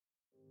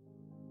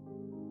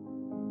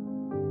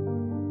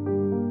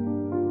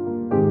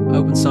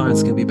open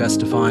science can be best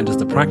defined as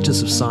the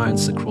practice of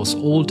science across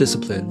all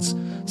disciplines,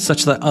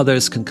 such that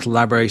others can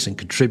collaborate and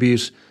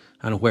contribute,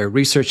 and where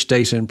research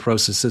data and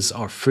processes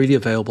are freely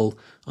available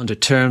under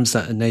terms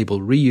that enable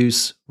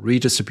reuse,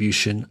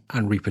 redistribution,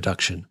 and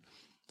reproduction.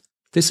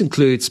 This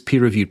includes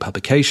peer-reviewed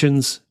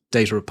publications,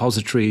 data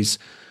repositories,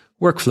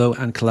 workflow,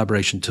 and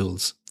collaboration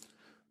tools.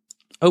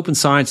 Open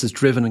science is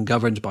driven and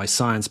governed by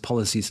science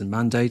policies and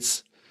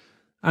mandates,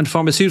 and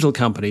pharmaceutical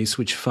companies,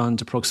 which fund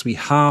approximately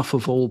half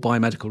of all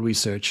biomedical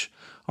research,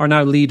 are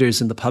now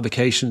leaders in the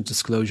publication and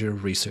disclosure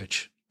of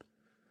research.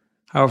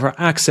 However,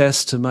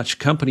 access to much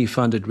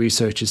company-funded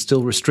research is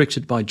still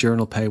restricted by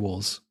journal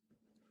paywalls.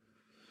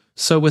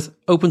 So with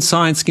open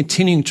science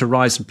continuing to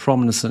rise in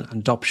prominence and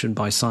adoption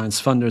by science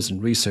funders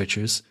and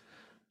researchers,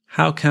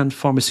 how can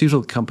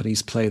pharmaceutical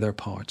companies play their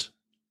part?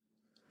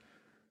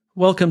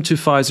 Welcome to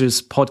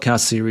Pfizer's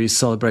podcast series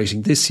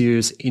celebrating this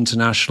year's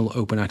International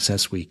Open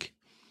Access Week.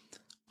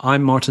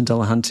 I'm Martin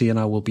Delahanty and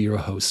I will be your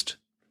host.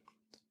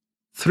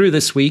 Through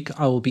this week,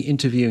 I will be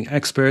interviewing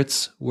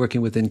experts working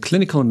within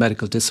clinical and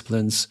medical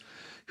disciplines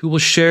who will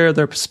share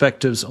their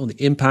perspectives on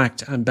the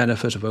impact and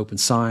benefit of open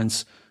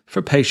science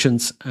for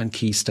patients and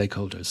key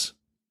stakeholders.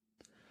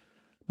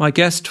 My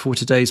guest for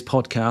today's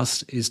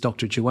podcast is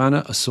Dr.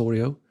 Joana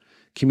Osório,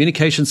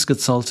 communications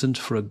consultant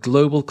for a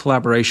global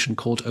collaboration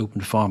called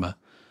Open Pharma.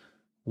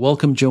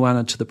 Welcome,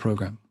 Joana, to the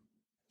program.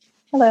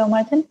 Hello,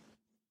 Martin.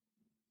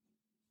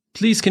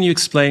 Please, can you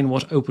explain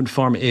what Open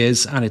Pharma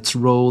is and its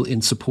role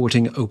in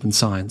supporting open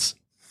science?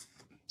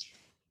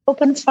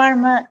 Open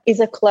Pharma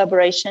is a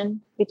collaboration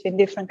between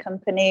different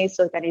companies,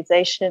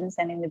 organizations,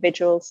 and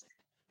individuals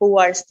who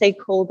are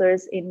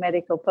stakeholders in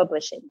medical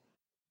publishing.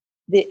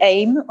 The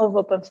aim of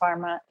Open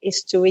Pharma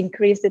is to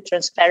increase the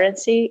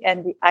transparency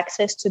and the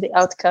access to the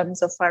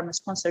outcomes of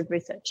pharma-sponsored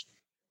research.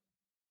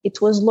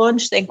 It was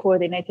launched and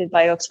coordinated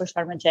by Oxford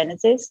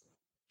Pharmagenesis.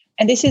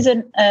 And this is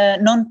a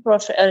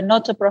non-profit,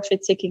 not a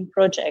profit-seeking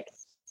project.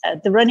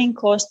 The running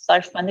costs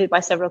are funded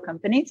by several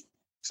companies.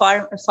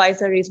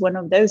 Pfizer is one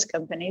of those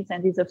companies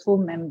and is a full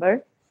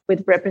member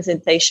with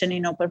representation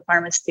in Open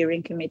Pharma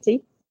Steering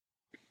Committee.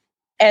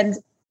 And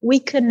we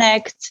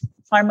connect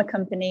pharma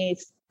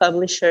companies,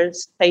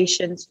 publishers,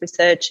 patients,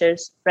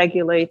 researchers,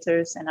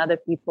 regulators, and other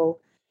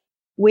people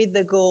with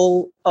the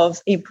goal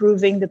of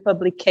improving the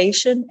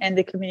publication and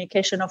the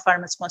communication of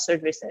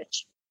pharma-sponsored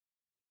research.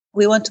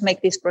 We want to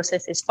make these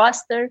processes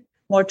faster,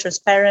 more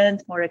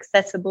transparent, more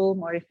accessible,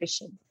 more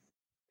efficient.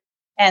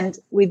 And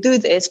we do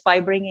this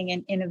by bringing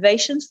in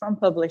innovations from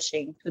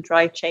publishing to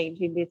drive change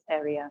in this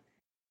area.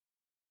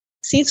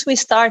 Since we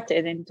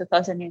started in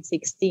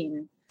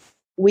 2016,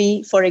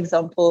 for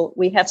example,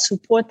 we have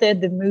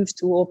supported the move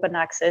to open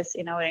access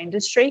in our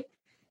industry.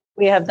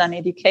 We have done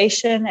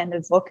education and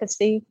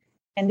advocacy,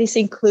 and this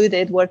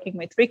included working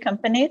with 3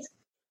 companies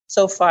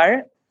so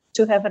far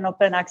to have an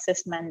open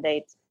access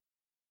mandate.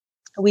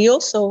 We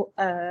also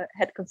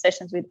had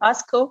concessions with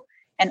ASCO,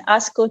 and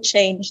ASCO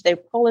changed their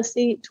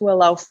policy to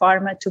allow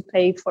pharma to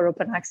pay for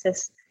open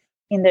access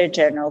in their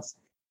journals.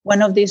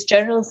 One of these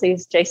journals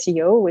is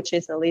JCO, which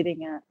is a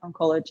leading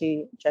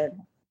oncology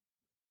journal.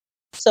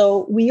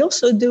 So we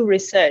also do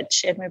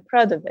research, and we're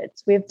proud of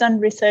it. We've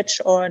done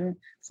research on,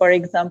 for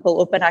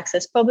example, open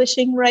access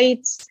publishing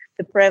rates,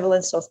 the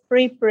prevalence of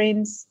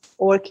preprints,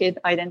 ORCID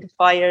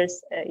identifiers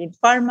in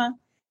pharma,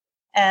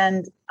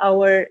 and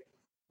our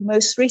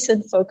most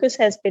recent focus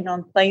has been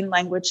on plain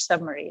language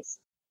summaries.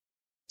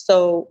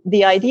 So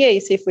the idea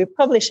is if we're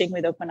publishing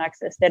with open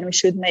access, then we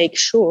should make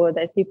sure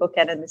that people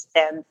can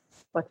understand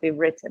what we've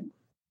written.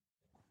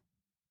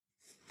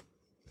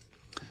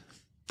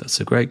 That's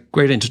a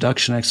great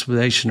introduction,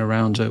 explanation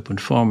around Open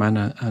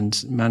Pharma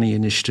and many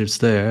initiatives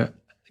there.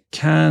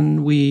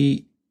 Can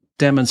we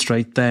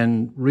demonstrate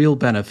then real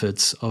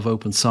benefits of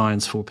open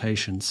science for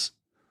patients?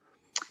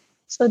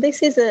 So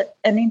this is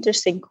an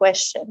interesting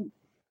question.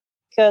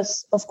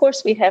 Because, of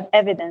course, we have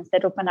evidence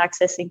that open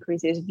access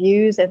increases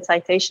views and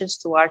citations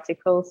to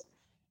articles.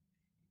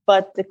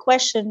 But the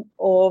question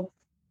of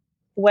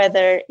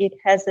whether it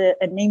has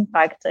an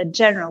impact, a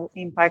general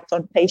impact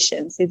on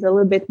patients, is a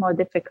little bit more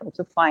difficult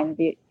to find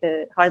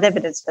the hard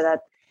evidence for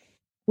that.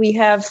 We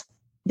have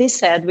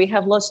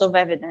lots of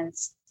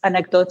evidence,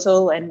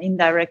 anecdotal and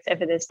indirect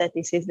evidence that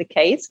this is the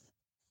case.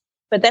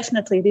 But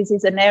definitely, this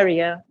is an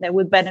area that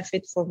would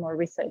benefit for more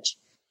research.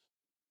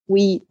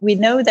 We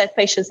know that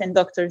patients and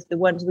doctors, the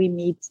ones we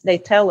meet, they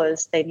tell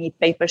us they need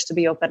papers to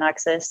be open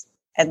access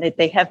and that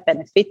they have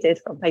benefited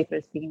from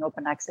papers being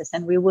open access.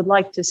 And we would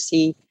like to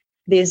see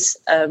this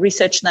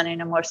research done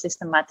in a more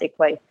systematic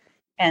way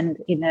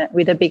and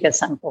with a bigger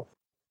sample.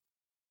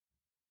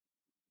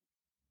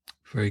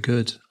 Very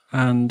good.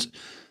 And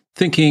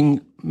thinking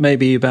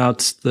maybe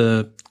about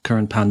the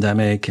current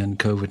pandemic and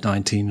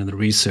COVID-19 and the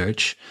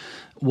research,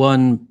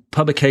 one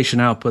publication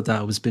output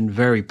that has been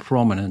very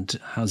prominent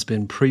has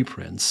been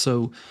preprints.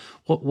 So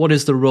what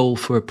is the role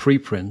for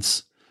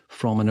preprints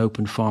from an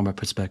open pharma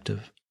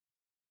perspective?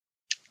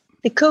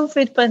 The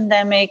COVID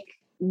pandemic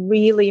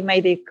really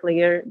made it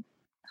clear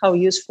how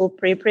useful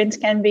preprints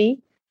can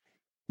be,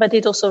 but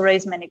it also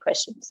raised many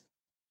questions.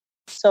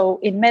 So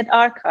in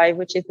medRxiv,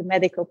 which is the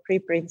medical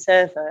preprint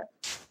server,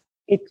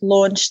 it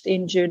launched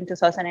in June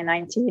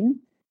 2019.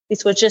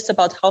 This was just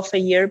about half a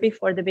year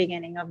before the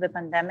beginning of the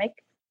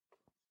pandemic.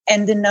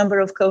 And the number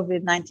of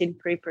COVID-19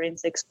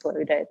 preprints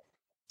exploded.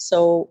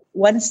 So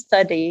one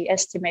study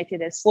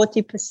estimated that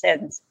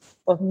 40%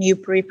 of new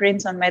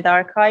preprints on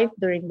medRxiv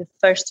during the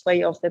first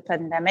wave of the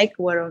pandemic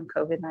were on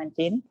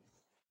COVID-19.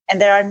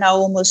 And there are now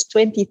almost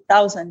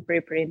 20,000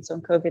 preprints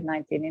on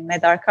COVID-19 in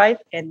medRxiv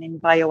and in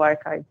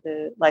bioRxiv,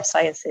 the life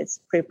sciences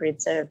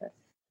preprint server.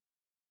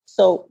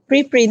 So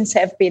preprints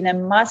have been a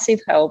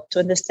massive help to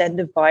understand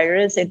the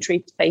virus and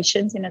treat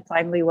patients in a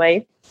timely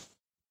way.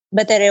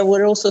 But there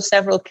were also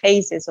several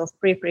cases of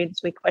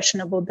preprints with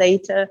questionable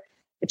data,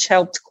 which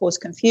helped cause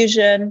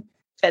confusion,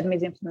 fed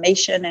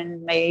misinformation,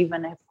 and may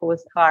even have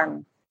caused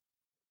harm.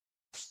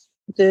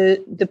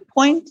 The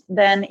point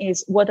then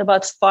is, what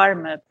about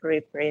pharma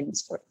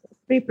preprints,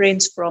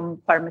 preprints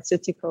from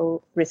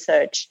pharmaceutical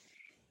research?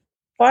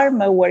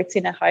 Pharma works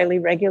in a highly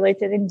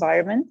regulated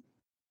environment.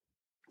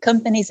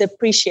 Companies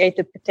appreciate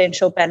the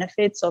potential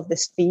benefits of the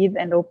speed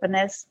and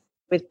openness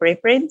with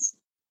preprints,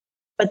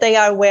 but they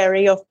are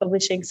wary of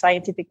publishing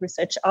scientific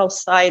research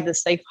outside the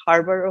safe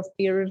harbor of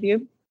peer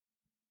review.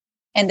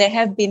 And they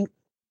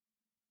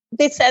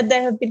said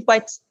there have been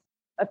quite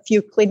a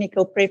few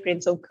clinical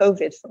preprints on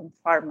COVID from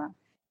pharma.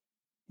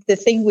 The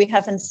thing we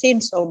haven't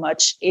seen so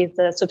much is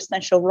the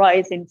substantial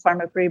rise in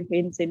pharma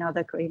preprints in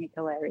other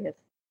clinical areas.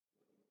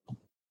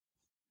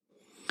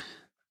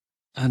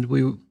 And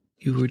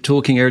you were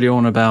talking earlier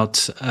on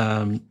about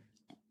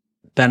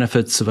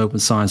benefits of open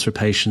science for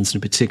patients,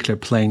 in particular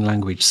plain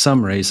language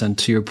summaries, and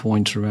to your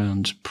point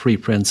around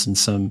preprints and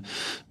some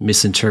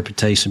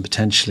misinterpretation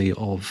potentially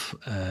of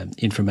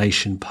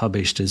information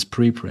published as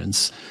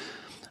preprints.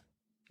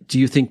 Do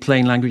you think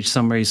plain language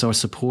summaries are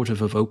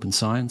supportive of open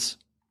science?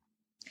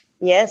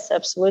 Yes,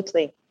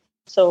 absolutely.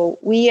 So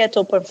we at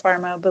Open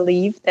Pharma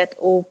believe that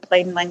all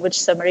plain language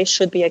summaries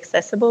should be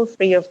accessible,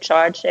 free of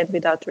charge and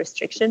without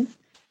restrictions.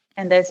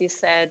 And as you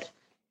said,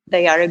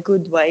 they are a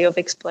good way of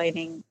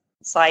explaining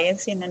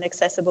science in an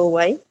accessible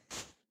way.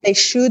 They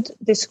should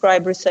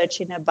describe research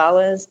in a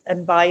balanced,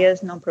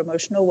 unbiased,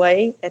 non-promotional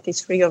way that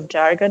is free of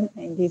jargon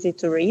and easy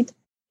to read.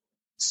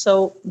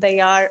 So they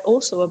are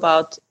also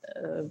about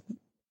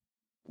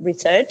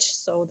research,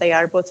 so they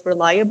are both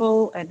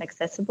reliable and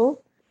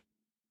accessible.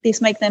 This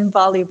makes them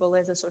valuable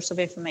as a source of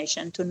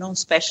information to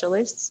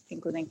non-specialists,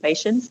 including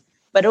patients,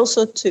 but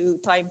also to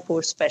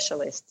time-poor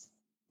specialists.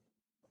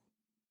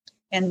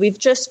 And we've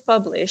just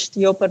published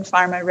the Open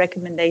Pharma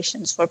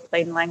recommendations for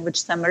plain language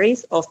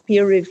summaries of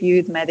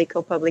peer-reviewed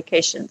medical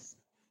publications.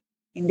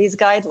 In these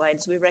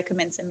guidelines, we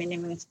recommend some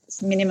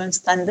minimum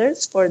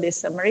standards for these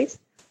summaries.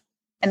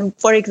 And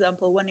for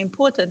example, one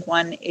important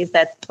one is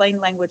that plain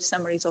language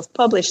summaries of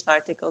published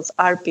articles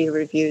are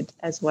peer-reviewed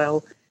as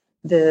well,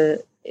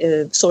 the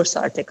source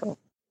article.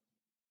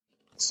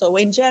 So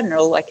in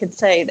general, I can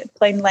say that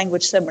plain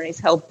language summaries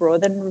help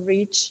broaden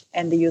reach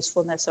and the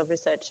usefulness of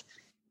research.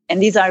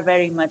 And these are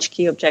very much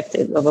key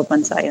objectives of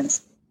open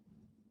science.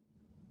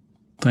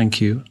 Thank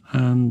you.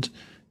 And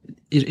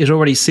it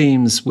already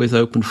seems with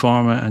Open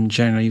Pharma and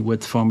generally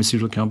with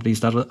pharmaceutical companies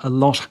that a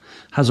lot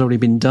has already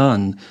been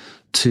done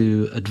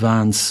to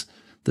advance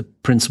the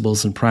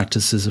principles and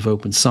practices of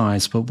open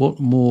science. But what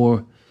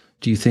more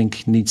do you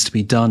think needs to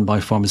be done by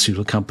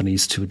pharmaceutical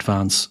companies to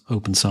advance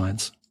open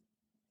science?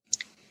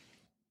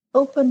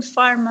 Open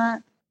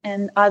Pharma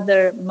and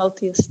other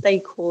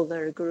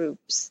multi-stakeholder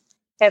groups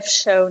have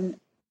shown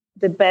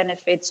the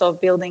benefits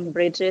of building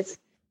bridges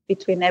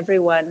between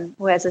everyone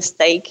who has a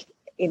stake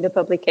in the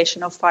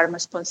publication of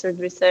pharma-sponsored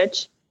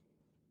research.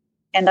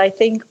 And I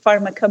think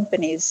pharma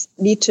companies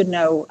need to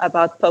know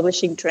about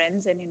publishing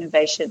trends and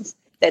innovations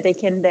that they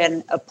can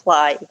then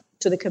apply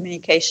to the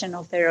communication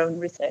of their own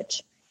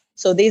research.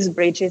 So these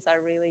bridges are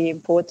really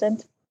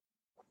important.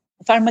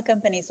 Pharma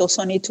companies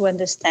also need to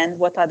understand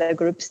what other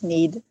groups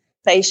need,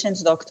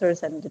 patients,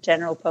 doctors, and the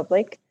general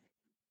public.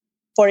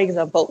 For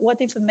example, what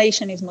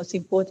information is most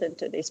important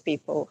to these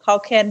people? How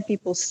can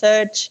people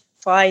search,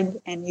 find,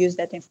 and use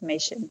that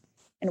information?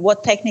 And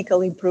what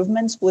technical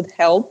improvements would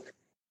help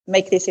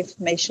make this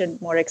information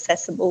more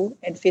accessible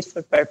and fit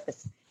for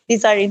purpose?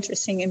 These are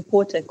interesting,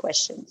 important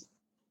questions.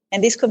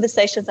 And these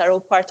conversations are all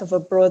part of a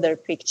broader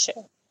picture.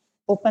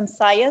 Open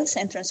science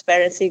and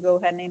transparency go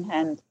hand in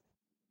hand,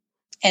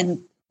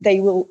 and they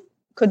will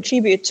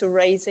contribute to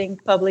raising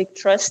public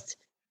trust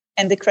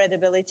and the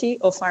credibility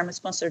of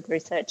pharma-sponsored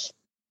research.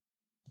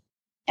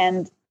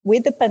 And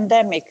with the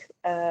pandemic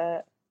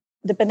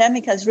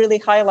has really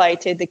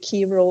highlighted the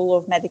key role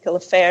of medical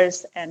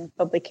affairs and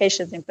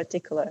publications in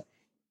particular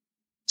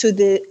to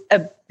the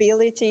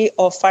ability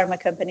of pharma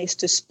companies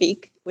to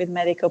speak with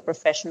medical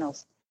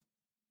professionals.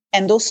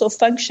 And also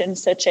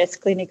functions such as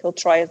clinical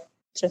trial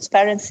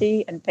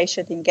transparency and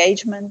patient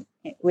engagement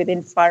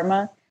within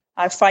pharma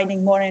are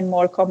finding more and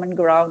more common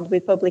ground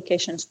with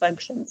publications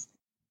functions.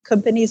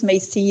 Companies may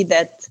see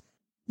that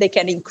they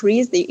can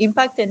increase the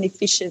impact and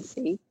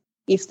efficiency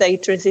if they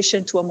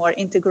transition to a more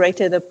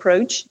integrated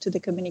approach to the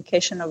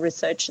communication of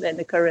research than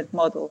the current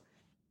model.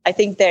 I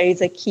think there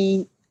is a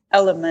key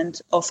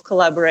element of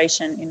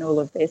collaboration in all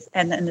of this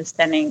and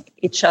understanding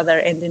each other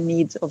and the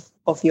needs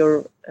of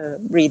your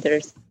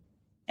readers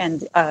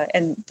and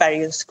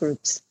various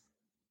groups.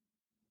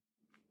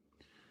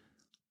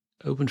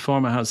 Open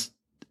Pharma has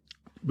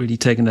really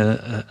taken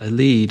a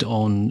lead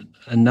on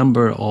a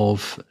number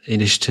of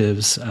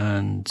initiatives,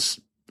 and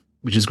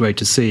which is great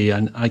to see.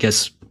 And I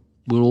guess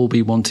we'll all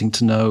be wanting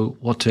to know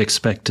what to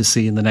expect to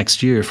see in the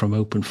next year from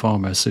Open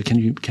Pharma. So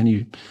can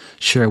you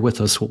share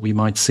with us what we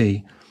might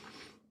see?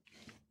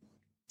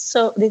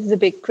 So this is a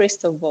big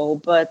crystal ball,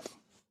 but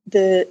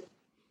the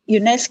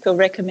UNESCO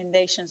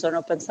recommendations on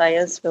open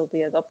science will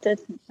be adopted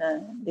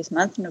this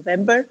month,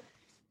 November.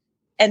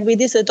 And with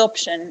this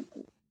adoption,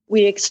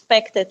 we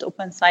expect that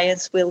open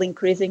science will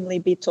increasingly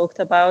be talked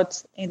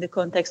about in the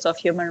context of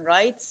human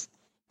rights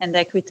and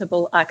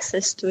equitable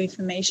access to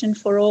information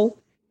for all.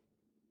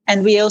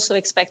 And we also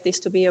expect this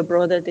to be a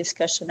broader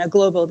discussion, a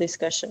global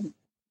discussion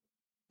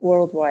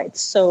worldwide.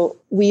 So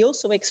we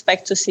also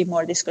expect to see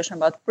more discussion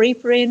about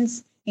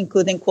preprints,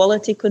 including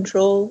quality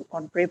control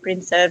on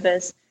preprint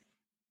service,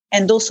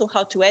 and also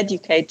how to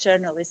educate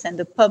journalists and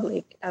the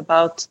public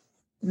about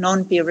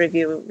non-peer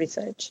review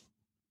research.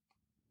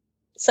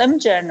 Some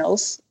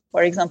journals,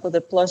 for example,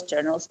 the PLOS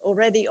journals,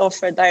 already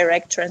offer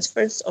direct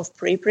transfers of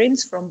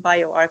preprints from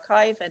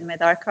bioRxiv and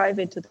medRxiv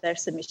into their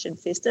submission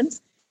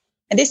systems.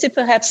 And this is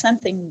perhaps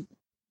something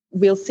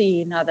we'll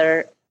see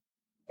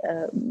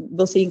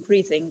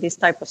increasing this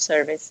type of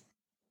service.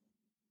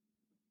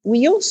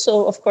 We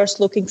also, of course,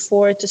 looking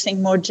forward to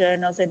seeing more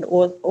journals and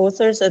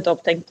authors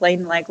adopting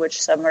plain language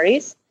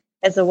summaries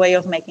as a way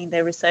of making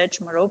their research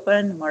more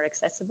open, more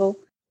accessible.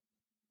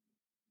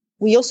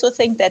 We also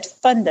think that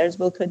funders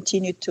will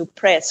continue to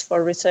press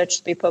for research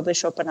to be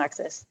published open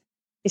access.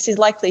 This is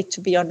likely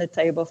to be on the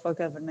table for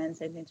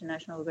governments and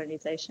international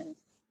organizations.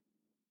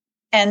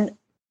 And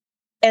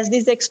as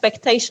these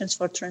expectations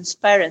for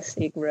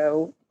transparency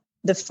grow,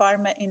 the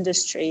pharma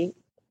industry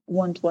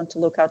won't want to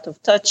look out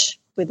of touch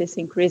with this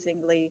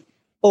increasingly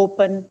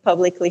open,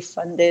 publicly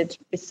funded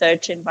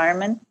research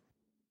environment.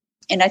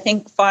 And I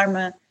think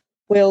pharma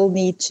will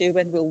need to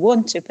and will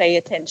want to pay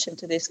attention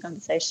to these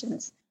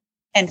conversations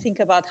and think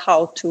about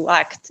how to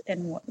act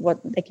and what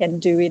they can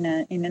do in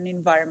an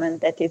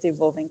environment that is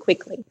evolving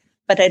quickly.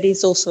 But it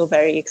is also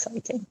very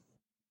exciting.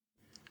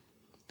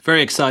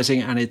 Very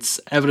exciting, and it's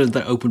evident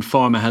that Open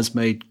Pharma has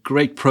made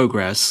great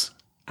progress,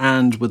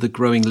 and with a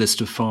growing list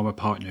of pharma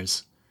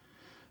partners.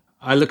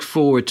 I look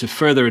forward to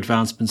further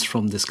advancements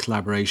from this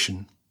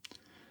collaboration.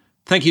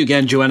 Thank you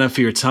again, Joana,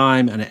 for your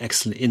time and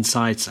excellent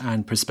insights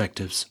and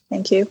perspectives.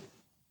 Thank you.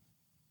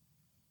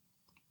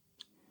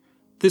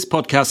 This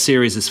podcast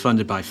series is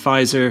funded by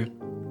Pfizer.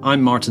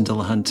 I'm Martin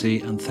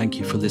Dillahunty, and thank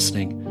you for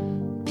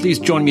listening. Please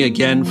join me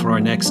again for our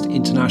next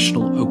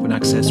International Open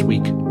Access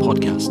Week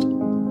podcast.